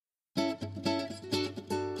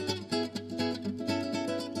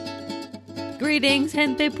Greetings,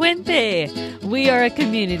 Gente Puente! We are a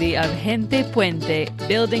community of Gente Puente,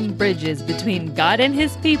 building bridges between God and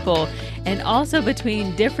His people, and also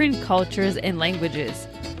between different cultures and languages.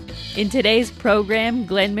 In today's program,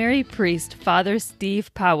 Glenmary priest Father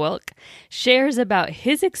Steve Pawelk shares about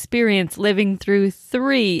his experience living through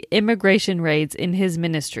 3 immigration raids in his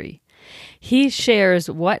ministry. He shares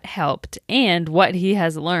what helped and what he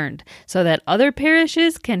has learned so that other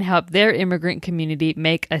parishes can help their immigrant community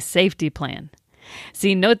make a safety plan.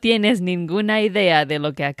 Si no tienes ninguna idea de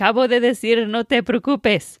lo que acabo de decir, no te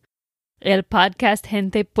preocupes. El podcast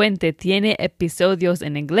Gente Puente tiene episodios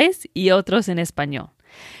en inglés y otros en español.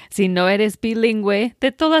 Si no eres bilingüe,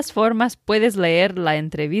 de todas formas puedes leer la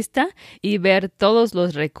entrevista y ver todos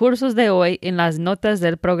los recursos de hoy en las notas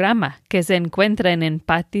del programa, que se encuentran en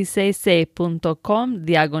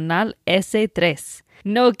patiscc.com/S3.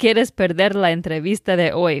 No quieres perder la entrevista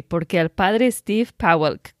de hoy porque el padre Steve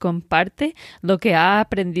Pawelk comparte lo que ha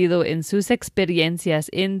aprendido en sus experiencias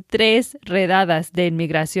en 3 redadas de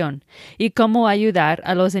inmigración y cómo ayudar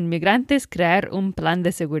a los inmigrantes a crear un plan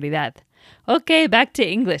de seguridad. Okay, back to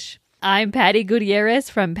English. I'm Patty Gutierrez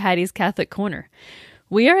from Patty's Catholic Corner.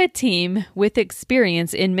 We are a team with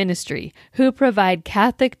experience in ministry who provide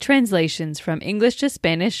Catholic translations from English to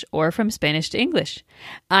Spanish or from Spanish to English.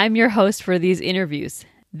 I'm your host for these interviews.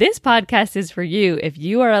 This podcast is for you if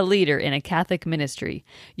you are a leader in a Catholic ministry.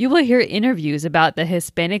 You will hear interviews about the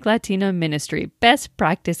Hispanic Latino ministry best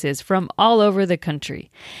practices from all over the country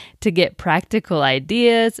to get practical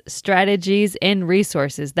ideas, strategies, and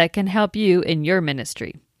resources that can help you in your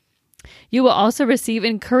ministry. You will also receive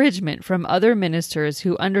encouragement from other ministers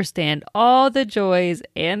who understand all the joys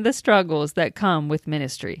and the struggles that come with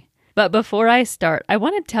ministry. But before I start, I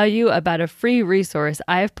want to tell you about a free resource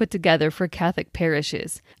I have put together for Catholic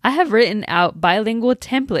parishes. I have written out bilingual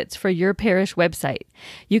templates for your parish website.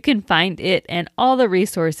 You can find it and all the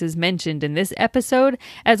resources mentioned in this episode,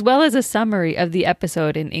 as well as a summary of the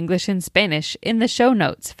episode in English and Spanish in the show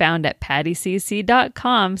notes found at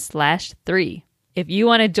pattycc.com/3. If you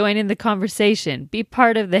want to join in the conversation, be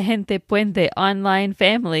part of the Gente Puente online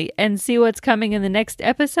family, and see what's coming in the next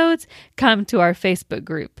episodes, come to our Facebook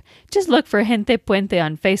group. Just look for Gente Puente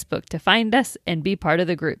on Facebook to find us and be part of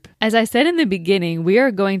the group. As I said in the beginning, we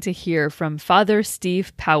are going to hear from Father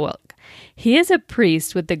Steve Pawelk. He is a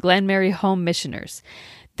priest with the Glenmary Home Missioners.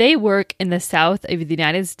 They work in the south of the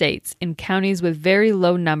United States in counties with very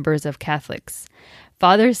low numbers of Catholics.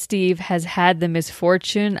 Father Steve has had the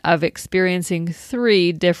misfortune of experiencing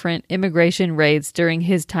 3 different immigration raids during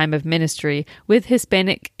his time of ministry with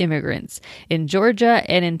Hispanic immigrants in Georgia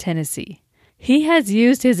and in Tennessee. He has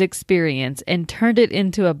used his experience and turned it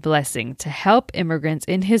into a blessing to help immigrants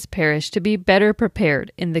in his parish to be better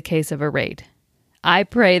prepared in the case of a raid. I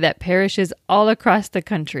pray that parishes all across the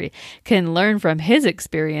country can learn from his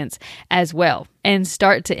experience as well and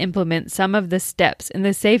start to implement some of the steps in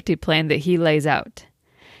the safety plan that he lays out.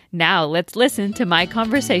 Now, let's listen to my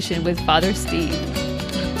conversation with Father Steve.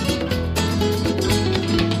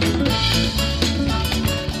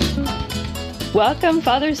 Welcome,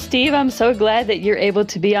 Father Steve. I'm so glad that you're able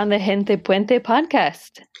to be on the Gente Puente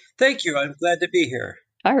podcast. Thank you. I'm glad to be here.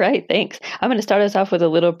 All right, thanks. I'm going to start us off with a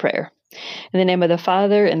little prayer. In the name of the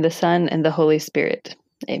Father, and the Son, and the Holy Spirit.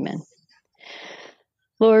 Amen.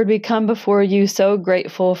 Lord, we come before you so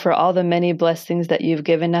grateful for all the many blessings that you've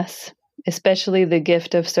given us, especially the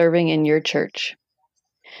gift of serving in your church.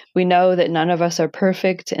 We know that none of us are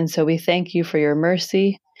perfect, and so we thank you for your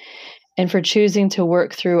mercy and for choosing to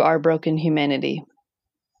work through our broken humanity.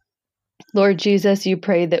 Lord Jesus, you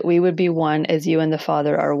prayed that we would be one as you and the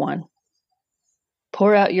Father are one.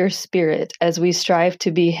 Pour out your Spirit as we strive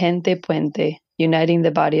to be Gente Puente, uniting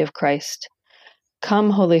the body of Christ.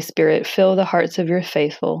 Come, Holy Spirit, fill the hearts of your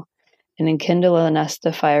faithful and enkindle in us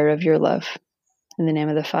the fire of your love. In the name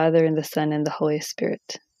of the Father, and the Son, and the Holy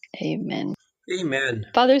Spirit. Amen. Amen.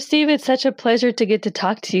 Father Steve, it's such a pleasure to get to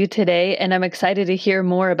talk to you today, and I'm excited to hear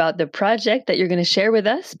more about the project that you're going to share with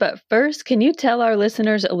us. But first, can you tell our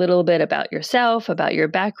listeners a little bit about yourself, about your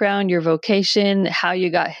background, your vocation, how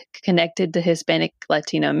you got connected to Hispanic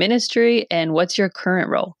Latino ministry, and what's your current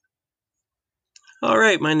role? All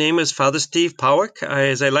right. My name is Father Steve Pawelk.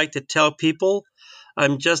 As I like to tell people,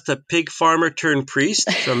 I'm just a pig farmer turned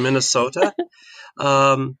priest from Minnesota.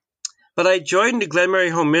 But I joined the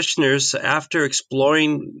Glenmary Home Missioners after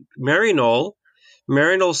exploring Maryknoll.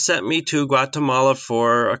 Maryknoll sent me to Guatemala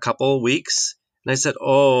for a couple of weeks. And I said,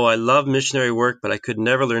 I love missionary work, but I could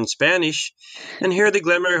never learn Spanish. And here the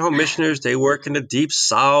Glenmary Home Missioners, they work in the deep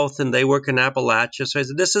south and they work in Appalachia. So I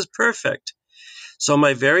said, this is perfect. So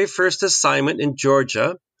my very first assignment in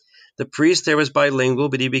Georgia, the priest there was bilingual,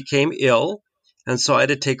 but he became ill. And so I had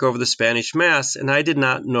to take over the Spanish Mass, and I did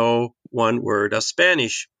not know one word of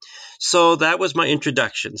Spanish. So that was my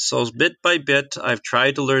introduction. So bit by bit, I've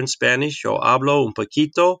tried to learn Spanish. Yo hablo un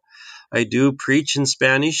poquito. I do preach in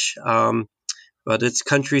Spanish, but it's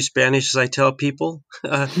country Spanish, as I tell people.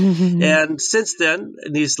 And since then,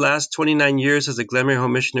 in these last 29 years as a Glenmary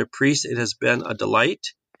Home Missioner priest, it has been a delight.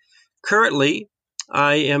 Currently,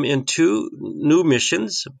 I am in 2 new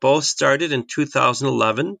missions. Both started in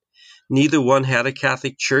 2011. Neither one had a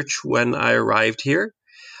Catholic church when I arrived here.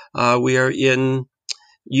 We are in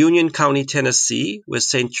Union County, Tennessee, with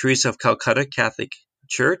St. Teresa of Calcutta Catholic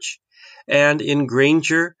Church, and in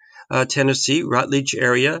Granger, Tennessee, Rutledge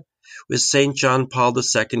area, with St. John Paul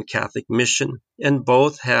II Catholic Mission, and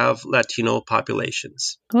both have Latino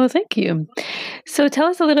populations. Well, thank you. So tell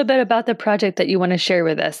us a little bit about the project that you want to share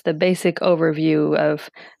with us, the basic overview of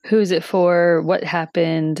who's it for, what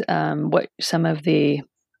happened, what some of the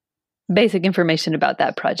basic information about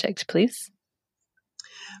that project, please.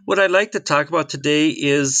 What I'd like to talk about today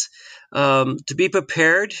is to be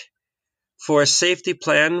prepared for a safety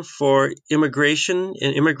plan for immigration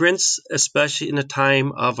and immigrants, especially in a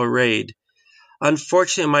time of a raid.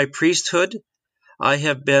 Unfortunately, in my priesthood, I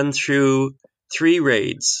have been through 3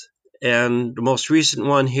 raids, and the most recent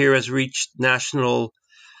one here has reached national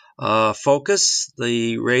focus,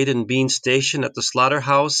 the raid in Bean Station at the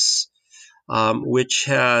slaughterhouse, which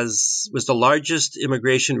was the largest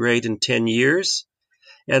immigration raid in 10 years.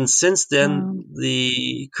 And since then,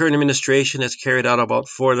 the current administration has carried out about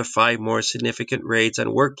 4 to 5 more significant raids on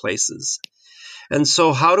workplaces. And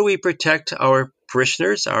so how do we protect our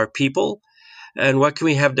parishioners, our people, and what can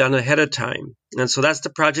we have done ahead of time? And so that's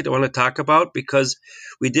the project I want to talk about, because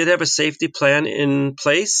we did have a safety plan in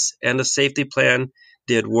place, and the safety plan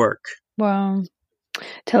did work. Wow.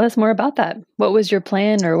 Tell us more about that. What was your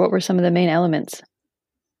plan, or what were some of the main elements?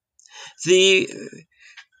 The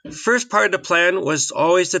first part of the plan was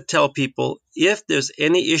always to tell people, if there's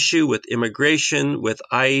any issue with immigration, with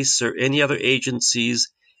ICE, or any other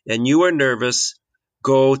agencies, and you are nervous,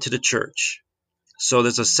 go to the church. So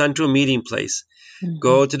there's a central meeting place. Mm-hmm.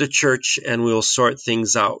 Go to the church and we'll sort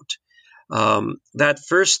things out. That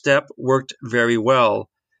first step worked very well.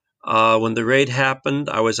 When the raid happened,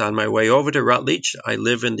 I was on my way over to Rutledge. I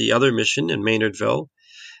live in the other mission in Maynardville.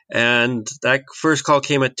 And that first call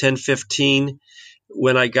came at 10:15.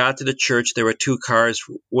 When I got to the church, there were 2 cars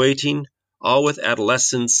waiting, all with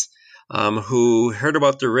adolescents who heard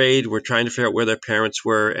about the raid, were trying to figure out where their parents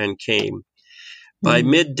were, and came. By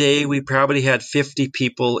midday, we probably had 50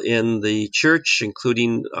 people in the church,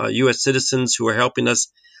 including U.S. citizens who were helping us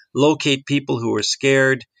locate people who were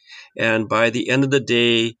scared. And by the end of the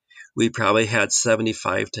day, we probably had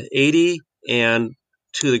 75 to 80. And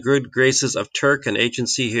to the good graces of Turk, an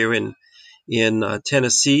agency here in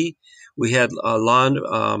Tennessee, we had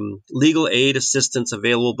legal aid assistance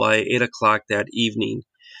available by 8 o'clock that evening.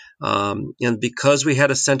 And because we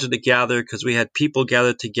had a center to gather, because we had people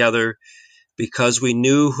gathered together, because we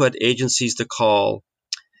knew what agencies to call,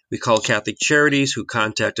 we called Catholic Charities, who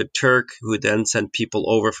contacted Turk, who then sent people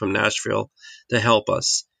over from Nashville to help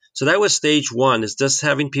us. So that was stage 1, is just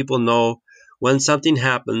having people know when something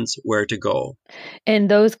happens, where to go.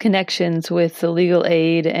 And those connections with the legal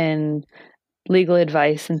aid and legal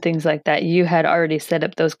advice and things like that, you had already set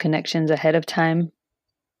up those connections ahead of time?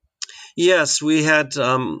 Yes, we had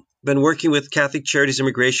been working with Catholic Charities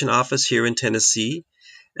Immigration Office here in Tennessee,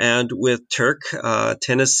 and with Turk,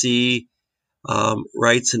 Tennessee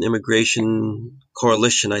Rights and Immigration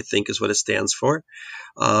Coalition, I think is what it stands for.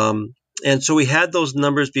 And so we had those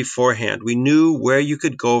numbers beforehand. We knew where you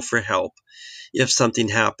could go for help if something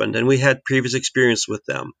happened, and we had previous experience with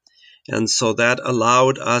them. And so that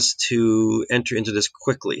allowed us to enter into this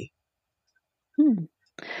quickly.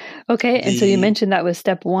 Okay, and so you mentioned that was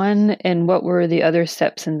step 1, and what were the other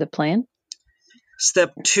steps in the plan?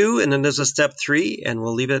 Step 2, and then there's a step 3, and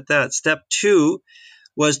we'll leave it at that. Step 2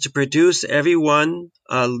 was to produce everyone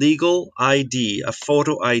a legal ID, a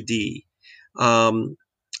photo ID.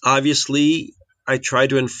 Obviously, I try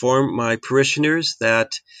to inform my parishioners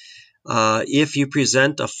that if you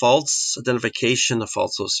present a false identification, a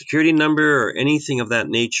false social security number, or anything of that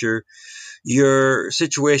nature, your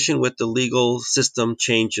situation with the legal system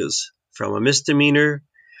changes from a misdemeanor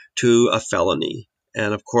to a felony.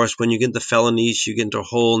 And of course, when you get into felonies, you get into a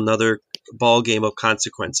whole nother ball game of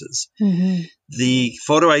consequences. Mm-hmm. The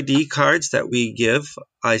photo ID cards that we give,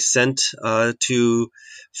 I sent to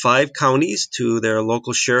 5 counties, to their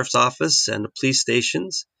local sheriff's office and the police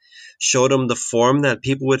stations, showed them the form that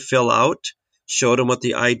people would fill out, showed them what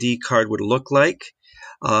the ID card would look like.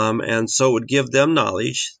 And so it would give them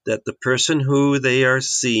knowledge that the person who they are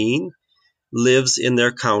seeing lives in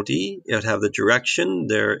their county. It would have the direction,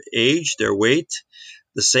 their age, their weight,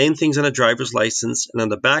 the same things on a driver's license. And on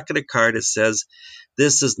the back of the card, it says,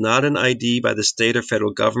 this is not an ID by the state or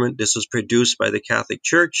federal government. This was produced by the Catholic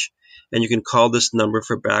Church, and you can call this number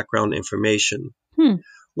for background information.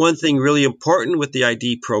 One thing really important with the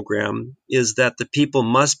ID program is that the people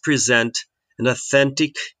must present an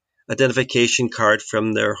authentic identification card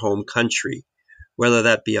from their home country, whether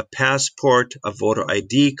that be a passport, a voter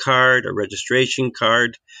ID card, a registration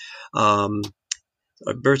card, a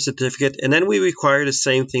birth certificate. And then we require the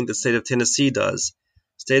same thing the state of Tennessee does.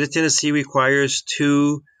 State of Tennessee requires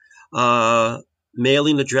 2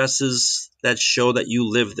 mailing addresses that show that you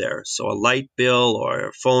live there. So a light bill or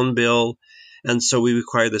a phone bill. And so we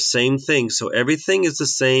require the same thing. So everything is the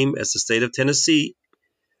same as the state of Tennessee,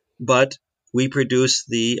 but we produce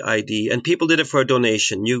the ID. And people did it for a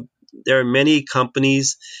donation. There are many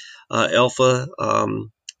companies. Alpha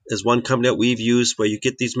is one company that we've used where you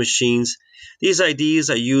get these machines. These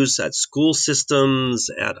IDs are used at school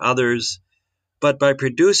systems, at others. But by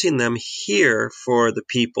producing them here for the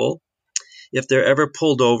people, if they're ever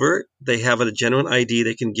pulled over, they have a genuine ID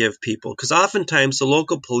they can give people. Because oftentimes the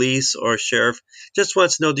local police or sheriff just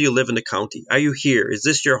wants to know, do you live in the county? Are you here? Is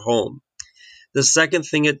this your home? The second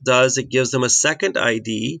thing it does, it gives them a second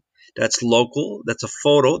ID that's local, that's a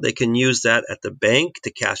photo. They can use that at the bank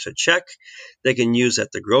to cash a check. They can use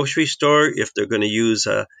at the grocery store if they're going to use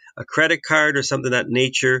a credit card or something of that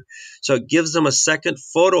nature. So it gives them a second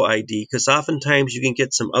photo ID, because oftentimes you can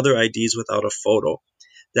get some other IDs without a photo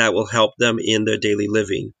that will help them in their daily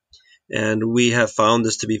living. And we have found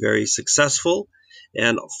this to be very successful.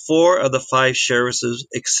 And 4 of the 5 sheriffs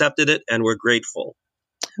accepted it and were grateful.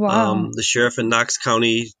 Wow. The sheriff in Knox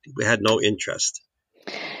County had no interest.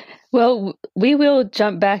 Well, we will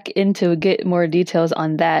jump back into get more details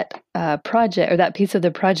on that project or that piece of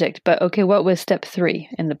the project. But okay, what was step 3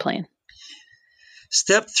 in the plan?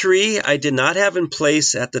 Step 3, I did not have in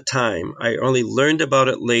place at the time. I only learned about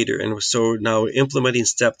it later. And so now we're implementing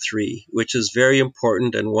step 3, which is very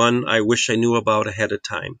important and one I wish I knew about ahead of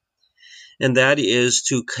time. And that is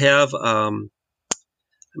to have, I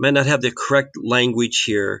might not have the correct language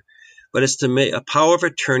here, but it's to make a power of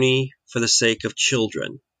attorney for the sake of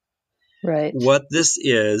children. Right. What this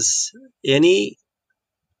is, any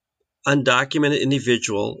undocumented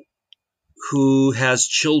individual who has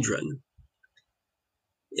children,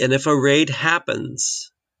 and if a raid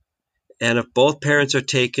happens, and if both parents are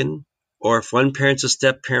taken, or if one parent's a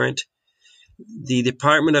step-parent, the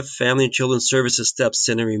Department of Family and Children Services steps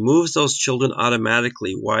in and removes those children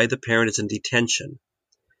automatically while the parent is in detention.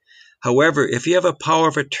 However, if you have a power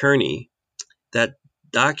of attorney that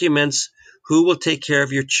documents who will take care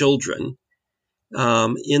of your children,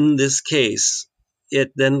 in this case,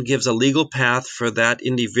 it then gives a legal path for that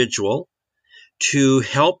individual to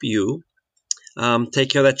help you take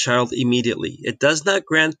care of that child immediately. It does not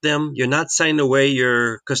grant them, you're not signing away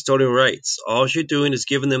your custodial rights. All you're doing is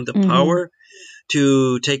giving them the power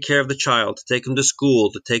to take care of the child, to take them to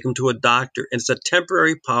school, to take them to a doctor. And it's a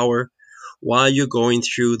temporary power while you're going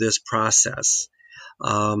through this process.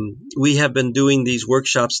 We have been doing these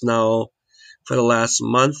workshops now for the last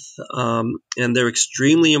month, and they're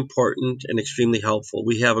extremely important and extremely helpful.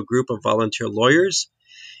 We have a group of volunteer lawyers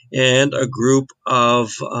and a group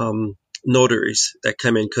of notaries that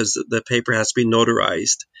come in because the paper has to be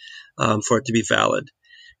notarized for it to be valid.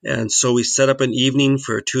 And so we set up an evening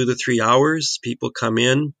for 2 to 3 hours. People come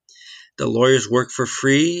in. The lawyers work for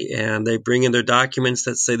free, and they bring in their documents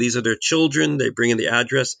that say these are their children. They bring in the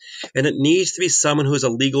address, and it needs to be someone who is a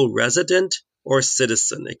legal resident or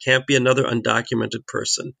citizen. It can't be another undocumented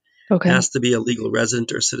person. Okay. It has to be a legal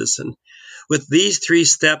resident or citizen. With these 3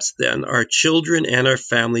 steps, then, our children and our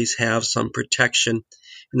families have some protection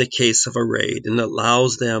in the case of a raid, and it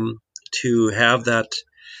allows them to have that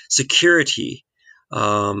security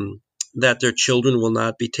that their children will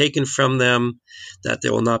not be taken from them, that they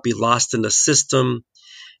will not be lost in the system,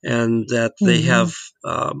 and that they have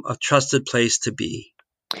a trusted place to be.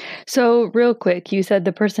 So real quick, you said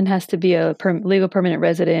the person has to be a legal permanent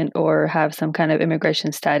resident or have some kind of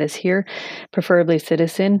immigration status here, preferably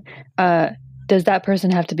citizen. Does that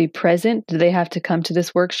person have to be present? Do they have to come to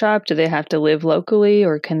this workshop? Do they have to live locally,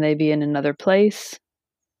 or can they be in another place?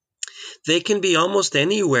 They can be almost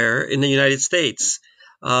anywhere in the United States.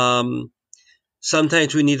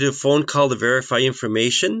 Sometimes we need a phone call to verify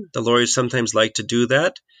information. The lawyers sometimes like to do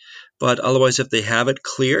that. But otherwise, if they have it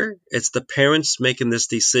clear, it's the parents making this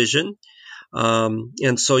decision.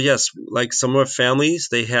 And so, yes, like some of our families,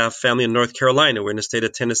 they have family in North Carolina. We're in the state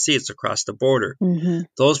of Tennessee. It's across the border. Mm-hmm.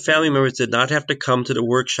 Those family members did not have to come to the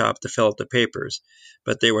workshop to fill out the papers,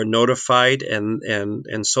 but they were notified.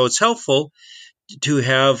 And so it's helpful to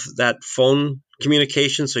have that phone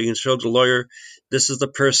communication so you can show the lawyer, this is the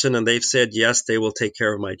person, and they've said, yes, they will take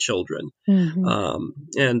care of my children.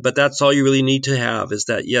 But that's all you really need to have is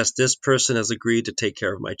that, yes, this person has agreed to take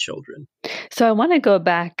care of my children. So I want to go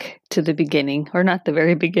back to the beginning, or not the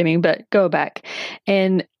very beginning, but go back.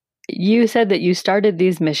 And you said that you started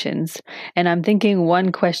these missions, and I'm thinking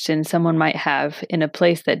one question someone might have in a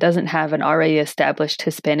place that doesn't have an already established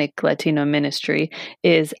Hispanic Latino ministry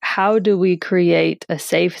is, how do we create a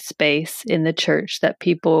safe space in the church that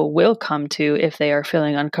people will come to if they are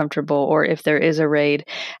feeling uncomfortable or if there is a raid?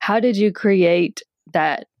 How did you create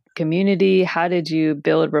that community? How did you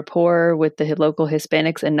build rapport with the local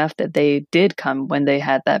Hispanics enough that they did come when they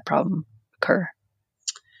had that problem occur?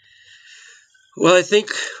 Well, I think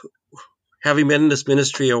having been in this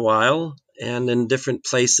ministry a while and in different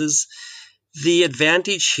places, the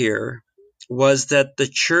advantage here was that the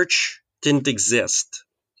church didn't exist.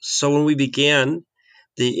 So when we began,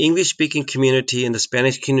 the English-speaking community and the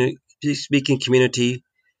Spanish-speaking community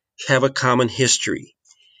have a common history.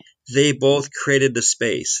 They both created the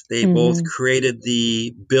space. They both created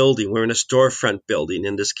the building. We're in a storefront building,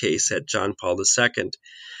 in this case, at John Paul II.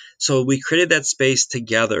 So we created that space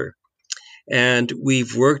together. And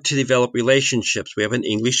we've worked to develop relationships. We have an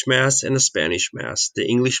English Mass and a Spanish Mass. The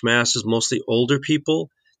English Mass is mostly older people.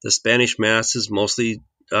 The Spanish Mass is mostly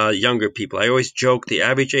younger people. I always joke the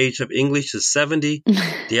average age of English is 70.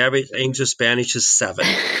 The average age of Spanish is 7.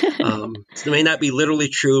 It may not be literally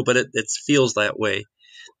true, but it feels that way.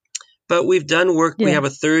 But we've done work. Yeah. We have a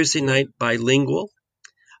Thursday night bilingual.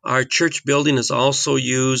 Our church building is also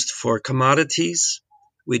used for commodities.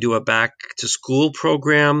 We do a back to school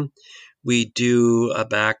program. We do a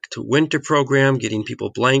back to winter program, getting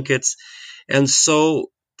people blankets. And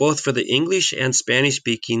so both for the English and Spanish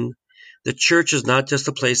speaking, the church is not just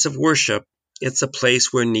a place of worship. It's a place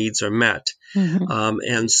where needs are met.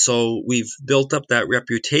 And so we've built up that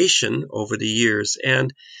reputation over the years.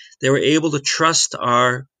 And they were able to trust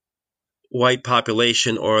our white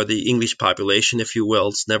population, or the English population, if you will.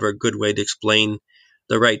 It's never a good way to explain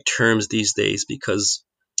the right terms these days, because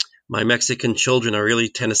my Mexican children are really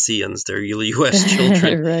Tennesseans. They're really U.S.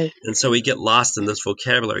 children. Right. And so we get lost in this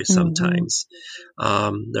vocabulary sometimes.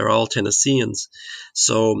 They're all Tennesseans.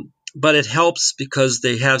 So, but it helps because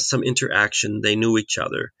they have some interaction. They knew each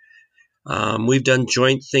other. We've done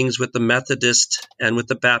joint things with the Methodist and with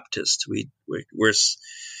the Baptist. We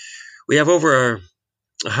have over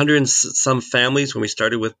 100 and some families when we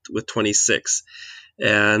started with 26.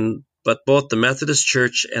 But both the Methodist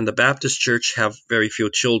Church and the Baptist Church have very few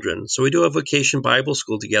children. So we do a vacation Bible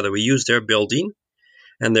school together. We use their building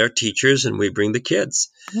and their teachers, and we bring the kids.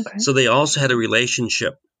 Okay. So they also had a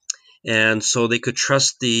relationship. And so they could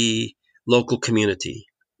trust the local community.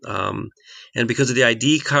 And because of the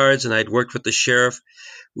ID cards, and I'd worked with the sheriff,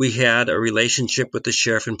 we had a relationship with the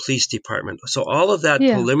sheriff and police department. So all of that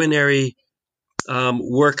preliminary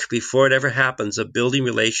work before it ever happens of building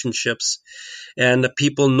relationships, and the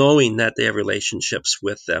people knowing that they have relationships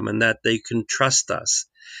with them and that they can trust us.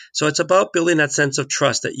 So it's about building that sense of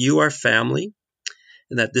trust that you are family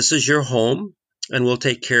and that this is your home and we'll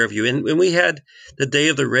take care of you. And when we had the day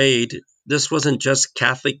of the raid, this wasn't just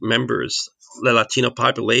Catholic members. The Latino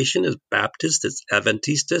population is Baptist, it's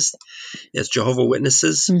Adventist, it's Jehovah's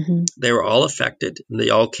Witnesses. They were all affected, and they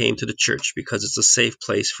all came to the church because it's a safe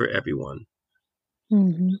place for everyone.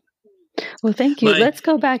 Well, thank you. Let's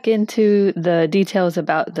go back into the details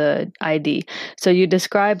about the ID. So you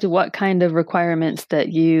described what kind of requirements that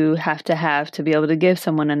you have to be able to give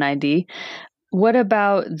someone an ID. What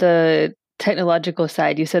about the technological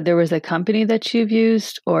side? You said there was a company that you've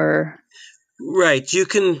used, or? Right. You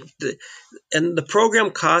can, and the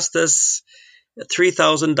program cost us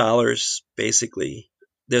 $3,000, basically.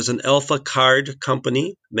 There's an Alpha Card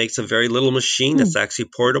company, makes a very little machine that's actually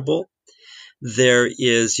portable. There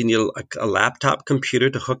is, you need a laptop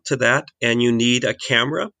computer to hook to that, and you need a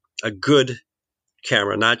camera, a good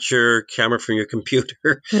camera, not your camera from your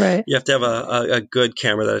computer. Right. You have to have a good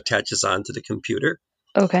camera that attaches onto the computer.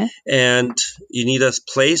 Okay. And you need a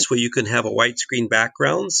place where you can have a white screen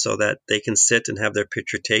background so that they can sit and have their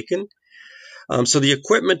picture taken. So the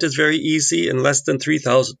equipment is very easy, and less than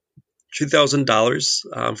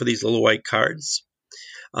 $2,000 for these little white cards.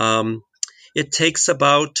 It takes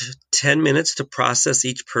about 10 minutes to process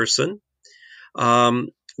each person.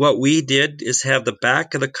 What we did is have the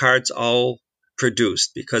back of the cards all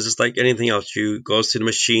produced, because it's like anything else. You goes to the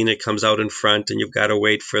machine, it comes out in front, and you've got to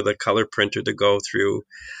wait for the color printer to go through.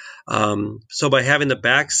 So by having the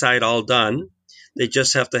back side all done, they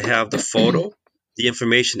just have to have the photo, the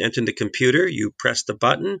information entered in the computer. You press the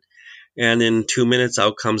button, and in 2 minutes,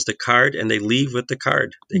 out comes the card, and they leave with the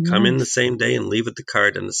card. They come in the same day and leave with the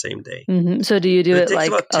card on the same day. So do you do it takes like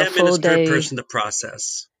about a 10 full minutes day? per person to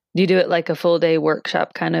process. Do you do it like a full day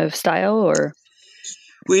workshop kind of style, or?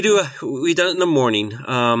 We done it in the morning.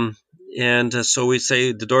 So we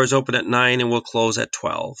say the doors open at 9 and we'll close at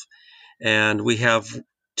 12. And we have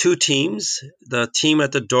 2 teams. The team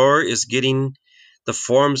at the door is getting the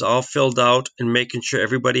forms all filled out and making sure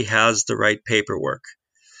everybody has the right paperwork.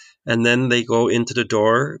 And then they go into the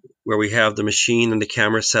door where we have the machine and the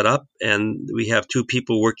camera set up, and we have 2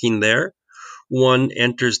 people working there. One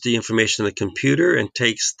enters the information in the computer and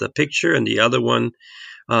takes the picture, and the other one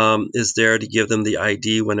is there to give them the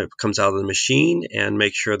ID when it comes out of the machine and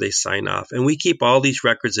make sure they sign off. And we keep all these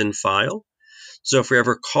records in file. So if we're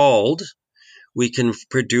ever called, we can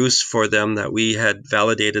produce for them that we had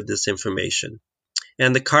validated this information.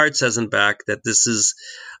 And the card says in back that this is,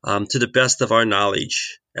 to the best of our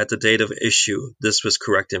knowledge, at the date of issue, this was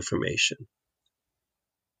correct information.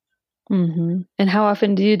 And how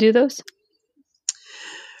often do you do those?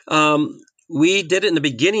 We did it in the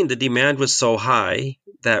beginning. The demand was so high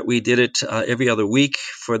that we did it every other week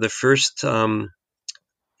for the first 3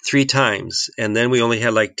 times. And then we only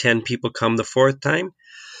had like 10 people come the 4th time.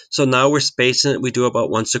 So now we're spacing it. We do about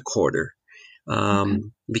once a quarter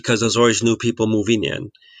because there's always new people moving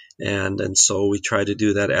in. And so we try to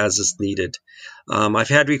do that as is needed. I've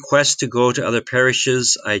had requests to go to other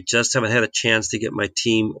parishes. I just haven't had a chance to get my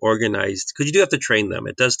team organized, because you do have to train them.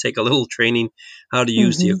 It does take a little training how to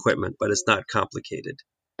use the equipment, but it's not complicated.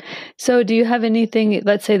 So do you have anything,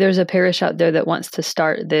 let's say there's a parish out there that wants to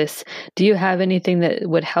start this. Do you have anything that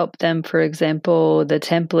would help them? For example, the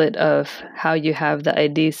template of how you have the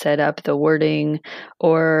ID set up, the wording,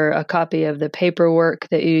 or a copy of the paperwork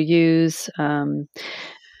that you use?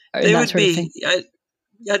 I'd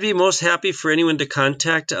be most happy for anyone to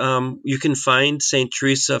contact. You can find St.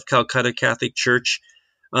 Teresa of Calcutta Catholic Church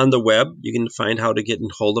on the web. You can find how to get in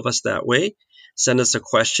hold of us that way. Send us a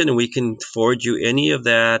question, and we can forward you any of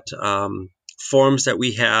that forms that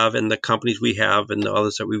we have and the companies we have and the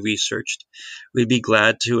others that we researched. We'd be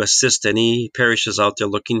glad to assist any parishes out there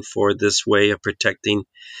looking for this way of protecting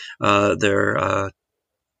their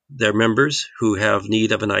members who have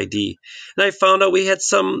need of an ID. And I found out we had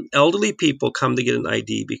some elderly people come to get an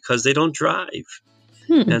ID because they don't drive.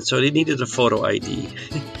 And so they needed a photo ID.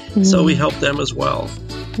 So we helped them as well.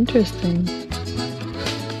 Interesting.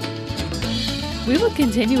 We will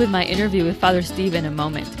continue with my interview with Father Steve in a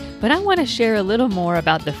moment, but I want to share a little more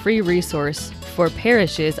about the free resource for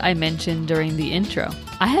parishes I mentioned during the intro.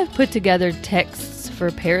 I have put together texts for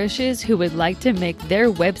parishes who would like to make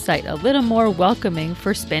their website a little more welcoming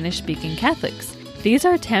for Spanish-speaking Catholics. These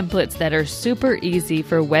are templates that are super easy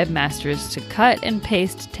for webmasters to cut and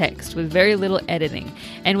paste text with very little editing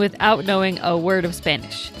and without knowing a word of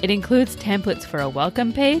Spanish. It includes templates for a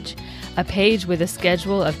welcome page, a page with a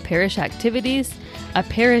schedule of parish activities, a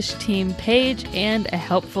parish team page, and a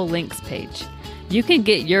helpful links page. You can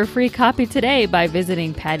get your free copy today by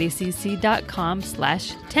visiting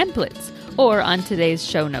pattycc.com/templates or on today's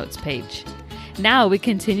show notes page. Now we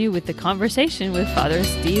continue with the conversation with Father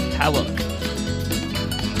Steve Pawelk.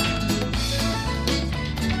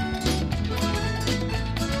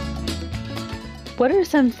 What are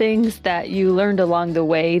some things that you learned along the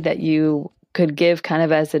way that you could give kind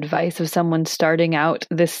of as advice of someone starting out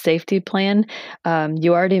this safety plan?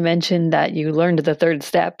 You already mentioned that you learned the 3rd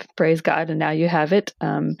step, praise God, and now you have it.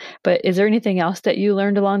 But is there anything else that you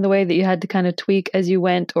learned along the way that you had to kind of tweak as you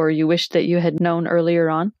went, or you wish that you had known earlier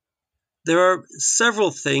on? There are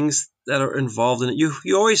several things that are involved in it.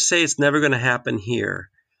 You always say it's never going to happen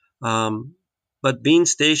here. But Bean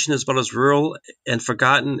Station is about as rural and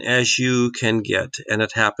forgotten as you can get, and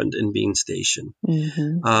it happened in Bean Station.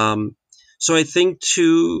 So I think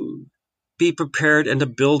to be prepared and to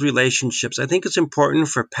build relationships, I think it's important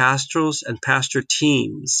for pastorals and pastor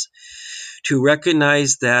teams to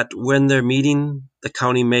recognize that when they're meeting the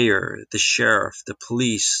county mayor, the sheriff, the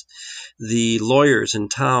police, the lawyers in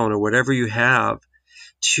town, or whatever you have,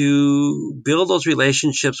 to build those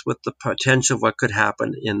relationships with the potential of what could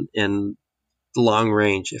happen in the long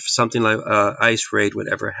range if something like ICE raid would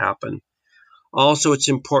ever happen. Also, it's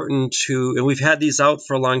important to, and we've had these out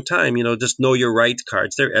for a long time, just know your right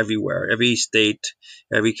cards. They're everywhere. Every state,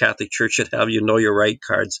 every Catholic church should have know your right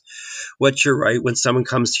cards. What's your right when someone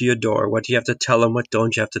comes to your door? What do you have to tell them? What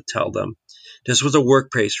don't you have to tell them? This was a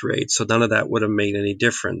workplace raid, so none of that would have made any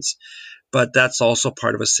difference. But that's also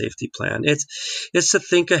part of a safety plan. It's to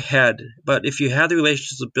think ahead. But if you have the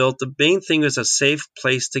relationships built, the main thing is a safe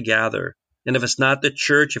place to gather. And if it's not the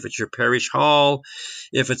church, if it's your parish hall,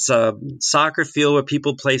 if it's a soccer field where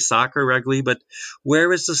people play soccer regularly, but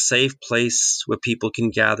where is the safe place where people can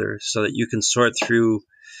gather so that you can sort through?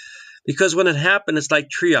 Because when it happens, it's like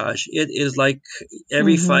triage. It is like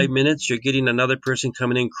every 5 minutes you're getting another person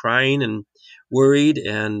coming in crying and worried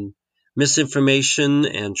and misinformation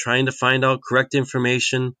and trying to find out correct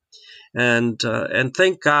information. And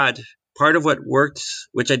thank God, part of what worked,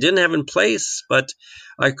 which I didn't have in place, but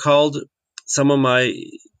I called some of my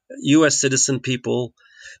U.S. citizen people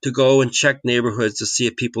to go and check neighborhoods to see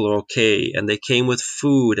if people are okay. And they came with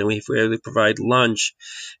food, and we were able to provide lunch.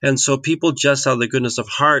 And so people just out of the goodness of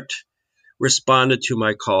heart responded to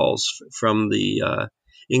my calls from the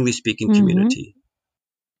English-speaking community.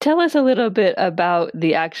 Tell us a little bit about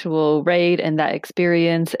the actual raid and that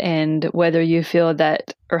experience, and whether you feel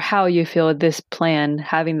that, or how you feel this plan,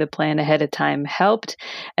 having the plan ahead of time, helped,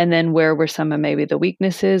 and then where were some of maybe the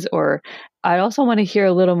weaknesses. Or I also want to hear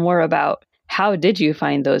a little more about, how did you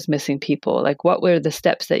find those missing people? Like, what were the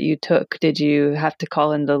steps that you took? Did you have to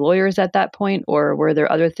call in the lawyers at that point, or were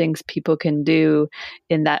there other things people can do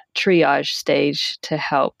in that triage stage to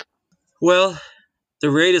help? Well, the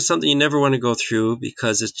raid is something you never want to go through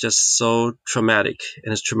because it's just so traumatic,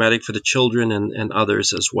 and it's traumatic for the children and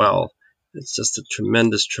others as well. It's just a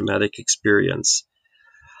tremendous traumatic experience.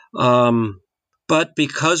 But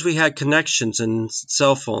because we had connections and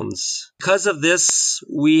cell phones, because of this,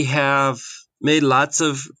 we have made lots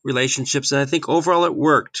of relationships, and I think overall it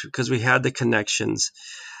worked because we had the connections.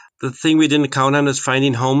 The thing we didn't count on is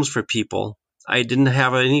finding homes for people. I didn't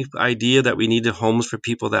have any idea that we needed homes for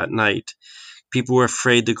people that night. People were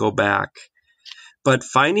afraid to go back. But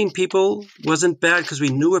finding people wasn't bad because we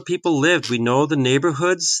knew where people lived. We know the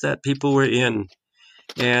neighborhoods that people were in.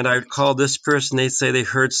 And I would call this person, they'd say they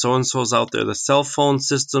heard so-and-so's out there. The cell phone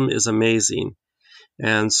system is amazing.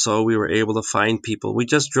 And so we were able to find people. We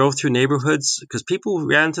just drove through neighborhoods because people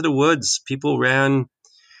ran to the woods. People ran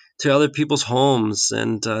to other people's homes.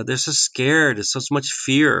 And they're so scared. There's so much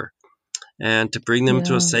fear. And to bring them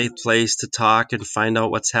to a safe place to talk and find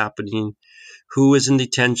out what's happening, who is in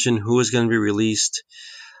detention, who is going to be released.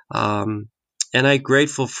 And I'm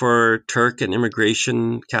grateful for Turk and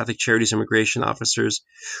Immigration, Catholic Charities immigration officers,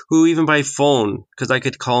 who even by phone, because I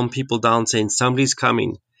could calm people down saying, somebody's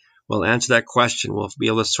coming. We'll answer that question. We'll be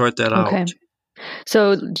able to sort that out.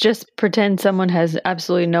 So just pretend someone has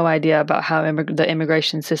absolutely no idea about how the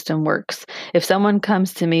immigration system works. If someone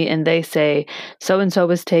comes to me and they say, so-and-so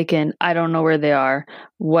was taken, I don't know where they are,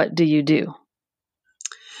 what do you do?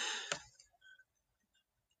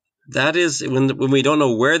 That is, when we don't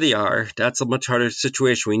know where they are, that's a much harder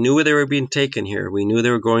situation. We knew where they were being taken here. We knew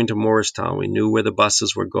they were going to Morristown. We knew where the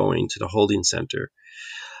buses were going to the holding center.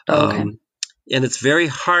 And it's very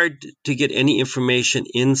hard to get any information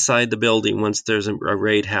inside the building once there's a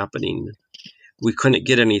raid happening. We couldn't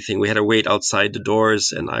get anything. We had to wait outside the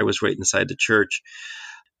doors, and I was right inside the church.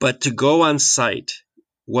 But to go on site,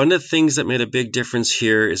 one of the things that made a big difference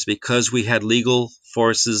here is because we had legal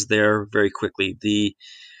forces there very quickly. The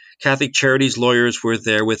Catholic Charities lawyers were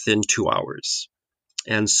there within 2 hours.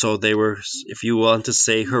 And so they were, if you want to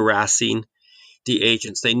say, harassing the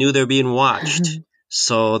agents. They knew they were being watched.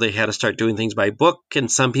 So they had to start doing things by book, and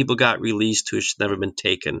some people got released who should never been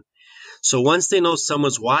taken. So once they know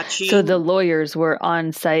someone's watching. So the lawyers were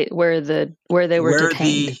on site where they were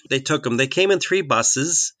detained. They took them. They came in 3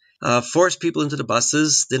 buses, forced people into the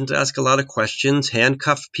buses, didn't ask a lot of questions,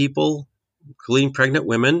 handcuffed people, including pregnant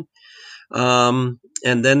women. And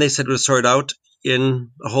then they said it was sorted out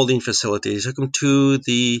in a holding facility. They took them to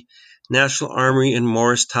the National Armory in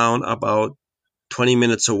Morristown, about 20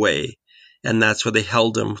 minutes away. And that's where they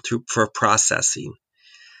held them for processing.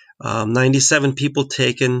 97 people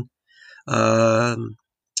taken.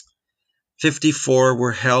 54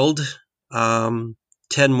 were held. 10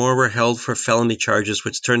 more were held for felony charges,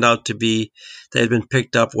 which turned out to be they had been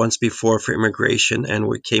picked up once before for immigration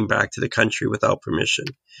and came back to the country without permission.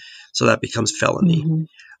 So that becomes felony.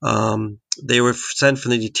 They were sent from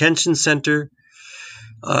the detention center,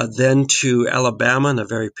 then to Alabama, in a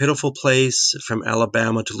very pitiful place, from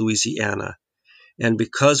Alabama to Louisiana. And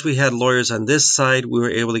because we had lawyers on this side, we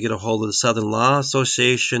were able to get a hold of the Southern Law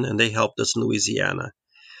Association, and they helped us in Louisiana.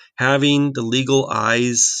 Having the legal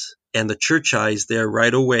eyes and the church eyes there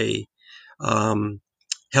right away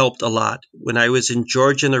helped a lot. When I was in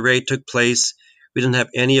Georgia and the raid took place, we didn't have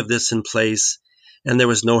any of this in place, and there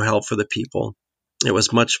was no help for the people. It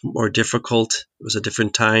was much more difficult. It was a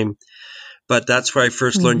different time. But that's where I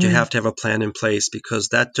first learned you have to have a plan in place, because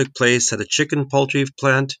that took place at a chicken poultry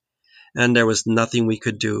plant, and there was nothing we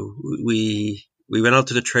could do. We went out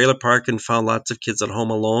to the trailer park and found lots of kids at home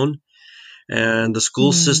alone. And the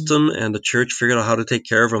school system and the church figured out how to take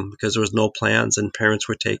care of them because there was no plans, and parents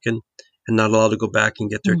were taken and not allowed to go back and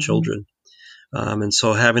get their children. And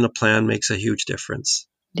so having a plan makes a huge difference.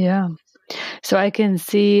 Yeah. So I can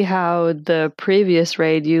see how the previous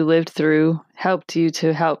raid you lived through helped you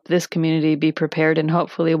to help this community be prepared. And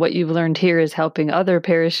hopefully what you've learned here is helping other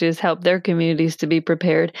parishes help their communities to be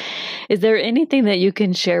prepared. Is there anything that you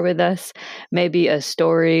can share with us, maybe a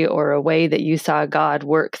story or a way that you saw God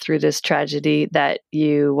work through this tragedy that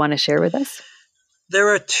you want to share with us?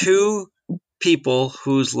 There are two people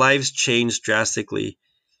whose lives changed drastically.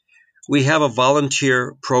 We have a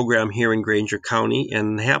volunteer program here in Granger County,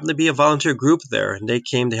 and there happened to be a volunteer group there, and they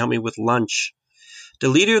came to help me with lunch. The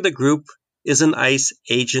leader of the group is an ICE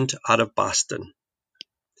agent out of Boston.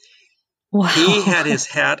 Wow. He had his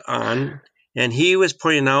hat on, and he was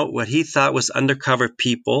pointing out what he thought was undercover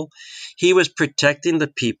people. He was protecting the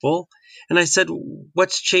people. And I said,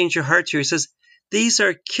 "What's changed your heart here?" He says, "These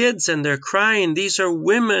are kids and they're crying. These are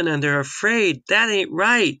women and they're afraid. That ain't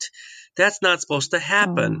right. That's not supposed to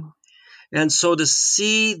happen." Oh. And so to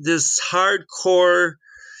see this hardcore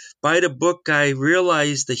by-the-book guy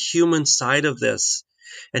realize the human side of this,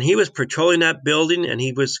 and he was patrolling that building, and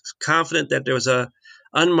he was confident that there was a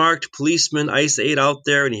unmarked policeman, ICE aide out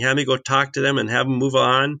there, and he had me go talk to them and have them move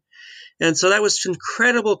on. And so that was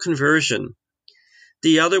incredible conversion.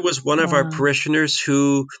 The other was one of our parishioners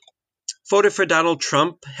who voted for Donald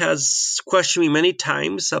Trump, has questioned me many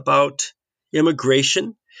times about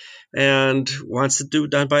immigration and wants to do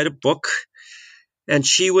it done by the book. And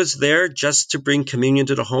she was there just to bring communion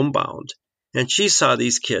to the homebound. And she saw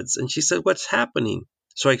these kids and she said, "What's happening?"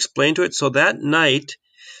 So I explained to her. So that night,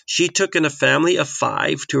 she took in a family of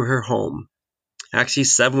 5 to her home. Actually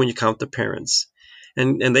 7 when you count the parents.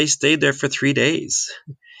 And they stayed there for 3 days.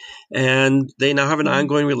 And they now have an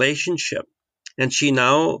ongoing relationship. And she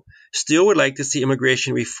now still would like to see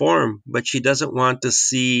immigration reform, but she doesn't want to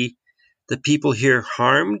see the people here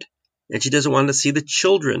harmed, and she doesn't want to see the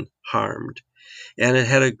children harmed. And it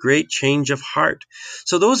had a great change of heart.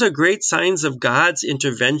 So those are great signs of God's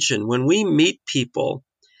intervention. When we meet people,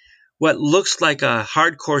 what looks like a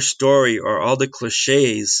hardcore story or all the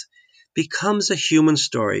cliches becomes a human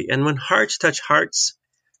story. And when hearts touch hearts,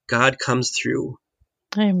 God comes through.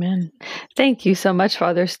 Amen. Thank you so much,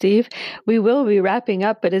 Father Steve. We will be wrapping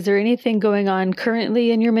up, but is there anything going on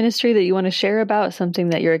currently in your ministry that you want to share about, something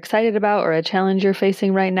that you're excited about, or a challenge you're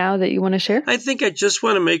facing right now that you want to share? I think I just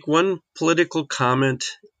want to make one political comment,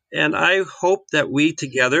 and I hope that we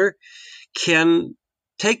together can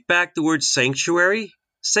take back the word sanctuary.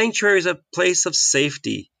 Sanctuary is a place of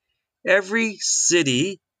safety. Every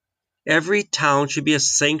city, every town should be a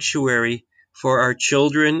sanctuary for our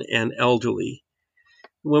children and elderly.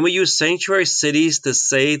 When we use sanctuary cities to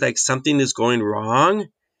say like something is going wrong,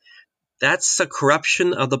 that's a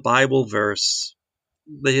corruption of the Bible verse.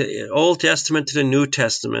 The Old Testament to the New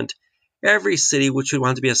Testament, every city which would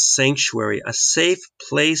want to be a sanctuary, a safe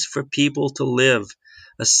place for people to live,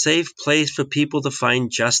 a safe place for people to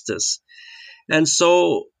find justice. And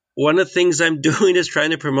so one of the things I'm doing is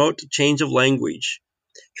trying to promote the change of language,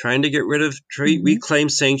 trying to get rid of reclaim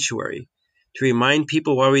sanctuary, to remind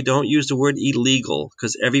people why we don't use the word illegal,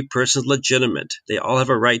 because every person is legitimate. They all have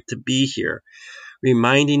a right to be here.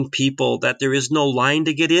 Reminding people that there is no line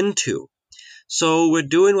to get into. So we're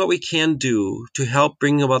doing what we can do to help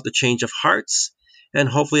bring about the change of hearts, and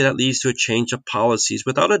hopefully that leads to a change of policies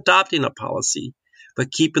without adopting a policy,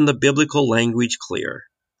 but keeping the biblical language clear.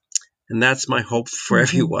 And that's my hope for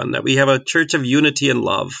everyone, that we have a church of unity and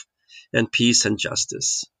love and peace and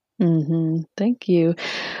justice. Thank you.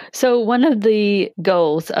 So one of the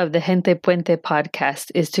goals of the Gente Puente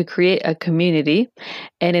podcast is to create a community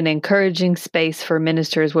and an encouraging space for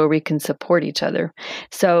ministers where we can support each other.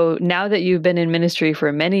 So now that you've been in ministry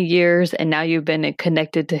for many years, and now you've been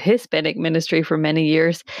connected to Hispanic ministry for many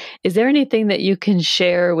years, is there anything that you can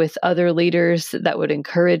share with other leaders that would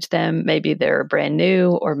encourage them? Maybe they're brand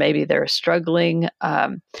new, or maybe they're struggling.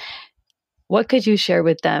 What could you share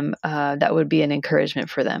with them that would be an encouragement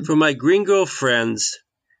for them? For my gringo friends,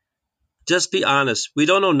 just be honest. We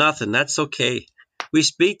don't know nothing. That's okay. We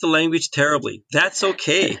speak the language terribly. That's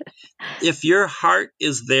okay. If your heart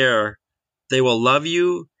is there, they will love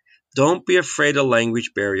you. Don't be afraid of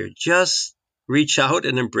language barrier. Just reach out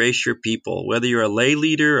and embrace your people, whether you're a lay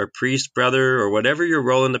leader, a priest, brother, or whatever your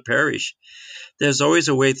role in the parish. There's always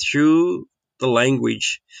a way through the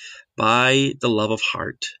language by the love of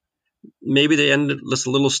heart. Maybe they end with a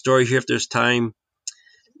little story here if there's time.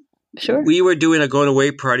 Sure. We were doing a going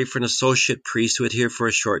away party for an associate priest who was here for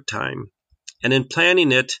a short time. And in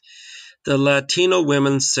planning it, the Latino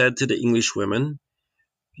women said to the English women,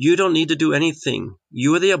 "You don't need to do anything.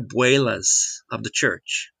 You are the abuelas of the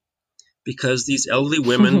church." Because these elderly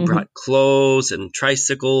women brought clothes and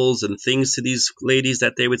tricycles and things to these ladies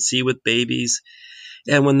that they would see with babies.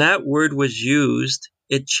 And when that word was used,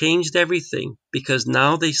 it changed everything, because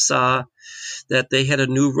now they saw that they had a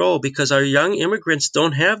new role, because our young immigrants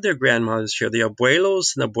don't have their grandmothers here. The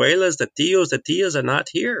abuelos and abuelas, the tias are not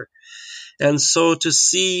here. And so to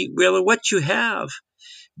see, well, what you have,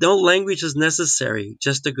 no language is necessary,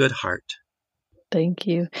 just a good heart. Thank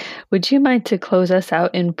you. Would you mind to close us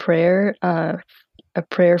out in prayer, a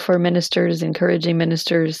prayer for ministers, encouraging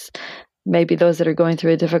ministers, maybe those that are going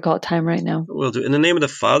through a difficult time right now? We'll do. In the name of the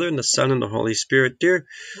Father, and the Son, and the Holy Spirit. Dear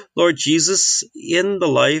Lord Jesus, in the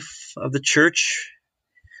life of the church,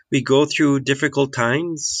 we go through difficult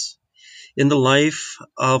times. In the life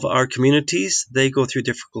of our communities, they go through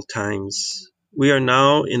difficult times. We are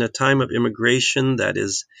now in a time of immigration that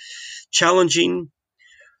is challenging,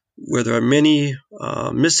 where there are many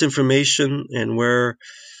misinformation, and where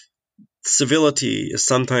civility is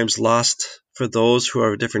sometimes lost for those who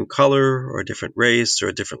are a different color or a different race or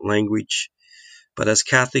a different language. But as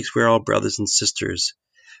Catholics, we're all brothers and sisters.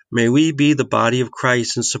 May we be the body of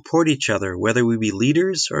Christ and support each other, whether we be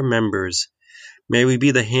leaders or members. May we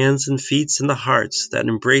be the hands and feet and the hearts that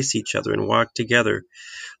embrace each other and walk together.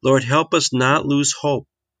 Lord, help us not lose hope.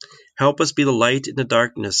 Help us be the light in the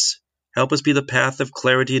darkness. Help us be the path of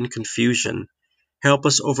clarity and confusion. Help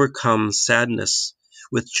us overcome sadness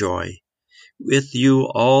with joy. With you,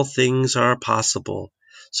 all things are possible.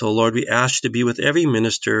 So, Lord, we ask you to be with every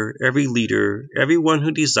minister, every leader, everyone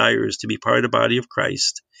who desires to be part of the body of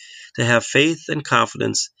Christ, to have faith and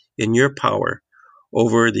confidence in your power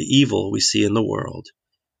over the evil we see in the world.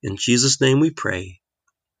 In Jesus' name we pray.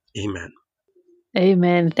 Amen.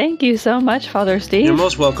 Amen. Thank you so much, Father Steve. You're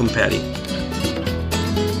most welcome, Patty.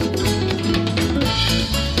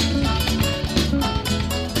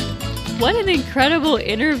 What an incredible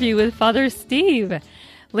interview with Father Steve.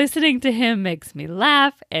 Listening to him makes me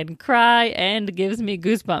laugh and cry and gives me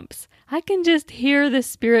goosebumps. I can just hear the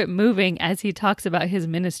Spirit moving as he talks about his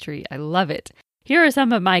ministry. I love it. Here are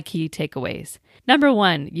some of my key takeaways. Number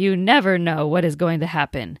 1, you never know what is going to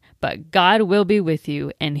happen, but God will be with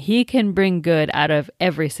you and he can bring good out of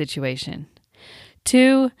every situation.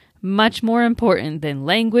 2, much more important than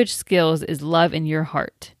language skills is love in your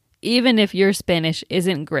heart. Even if your Spanish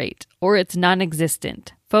isn't great or it's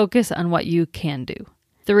non-existent, focus on what you can do.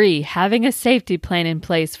 3, having a safety plan in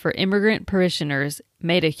place for immigrant parishioners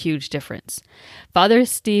made a huge difference. Father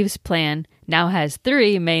Steve's plan now has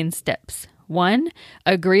 3 main steps. 1,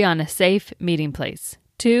 agree on a safe meeting place.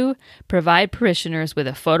 2, provide parishioners with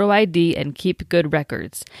a photo ID and keep good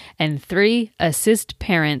records. And 3, assist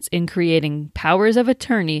parents in creating powers of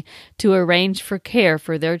attorney to arrange for care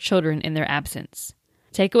for their children in their absence.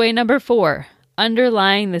 Takeaway number 4,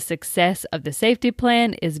 underlying the success of the safety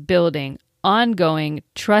plan is building ongoing,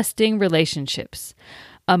 trusting relationships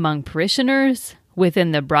among parishioners,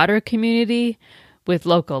 within the broader community, with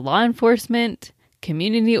local law enforcement,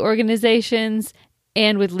 community organizations,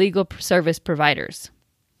 and with legal service providers.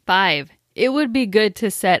 5, it would be good to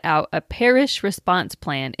set out a parish response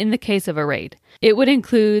plan in the case of a raid. It would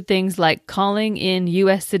include things like calling in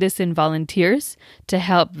U.S. citizen volunteers to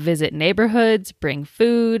help visit neighborhoods, bring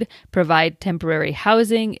food, provide temporary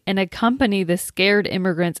housing, and accompany the scared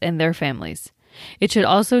immigrants and their families. It should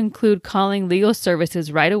also include calling legal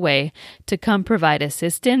services right away to come provide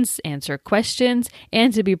assistance, answer questions,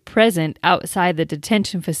 and to be present outside the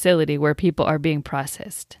detention facility where people are being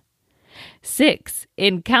processed. 6,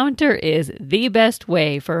 encounter is the best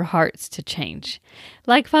way for hearts to change.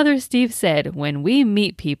 Like Father Steve said, when we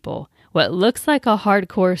meet people, what looks like a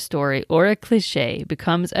hardcore story or a cliche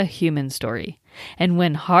becomes a human story. And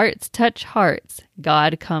when hearts touch hearts,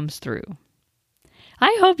 God comes through.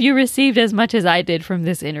 I hope you received as much as I did from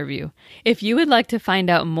this interview. If you would like to find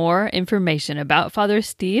out more information about Father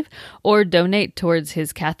Steve or donate towards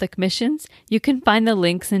his Catholic missions, you can find the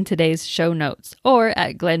links in today's show notes or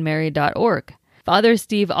at glenmary.org. Father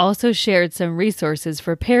Steve also shared some resources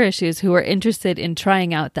for parishes who are interested in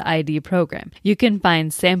trying out the ID program. You can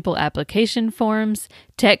find sample application forms,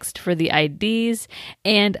 text for the IDs,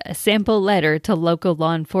 and a sample letter to local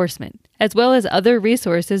law enforcement, as well as other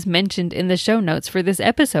resources mentioned in the show notes for this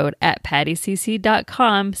episode at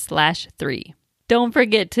pattycc.com/3. Don't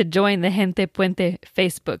forget to join the Gente Puente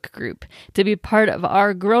Facebook group to be part of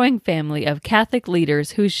our growing family of Catholic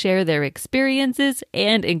leaders who share their experiences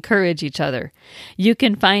and encourage each other. You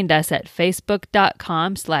can find us at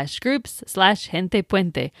facebook.com/groups/Gente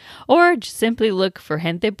Puente, or just simply look for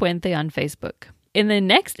Gente Puente on Facebook. In the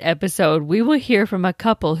next episode, we will hear from a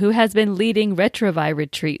couple who has been leading Retrovi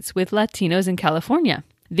retreats with Latinos in California.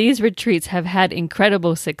 These retreats have had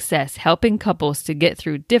incredible success helping couples to get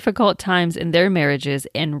through difficult times in their marriages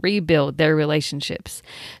and rebuild their relationships.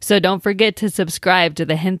 So don't forget to subscribe to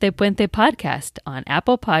the Gente Puente podcast on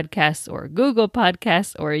Apple Podcasts or Google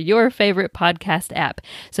Podcasts or your favorite podcast app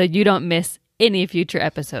so you don't miss any future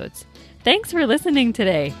episodes. Thanks for listening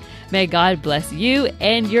today. May God bless you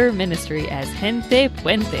and your ministry as Gente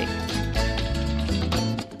Puente.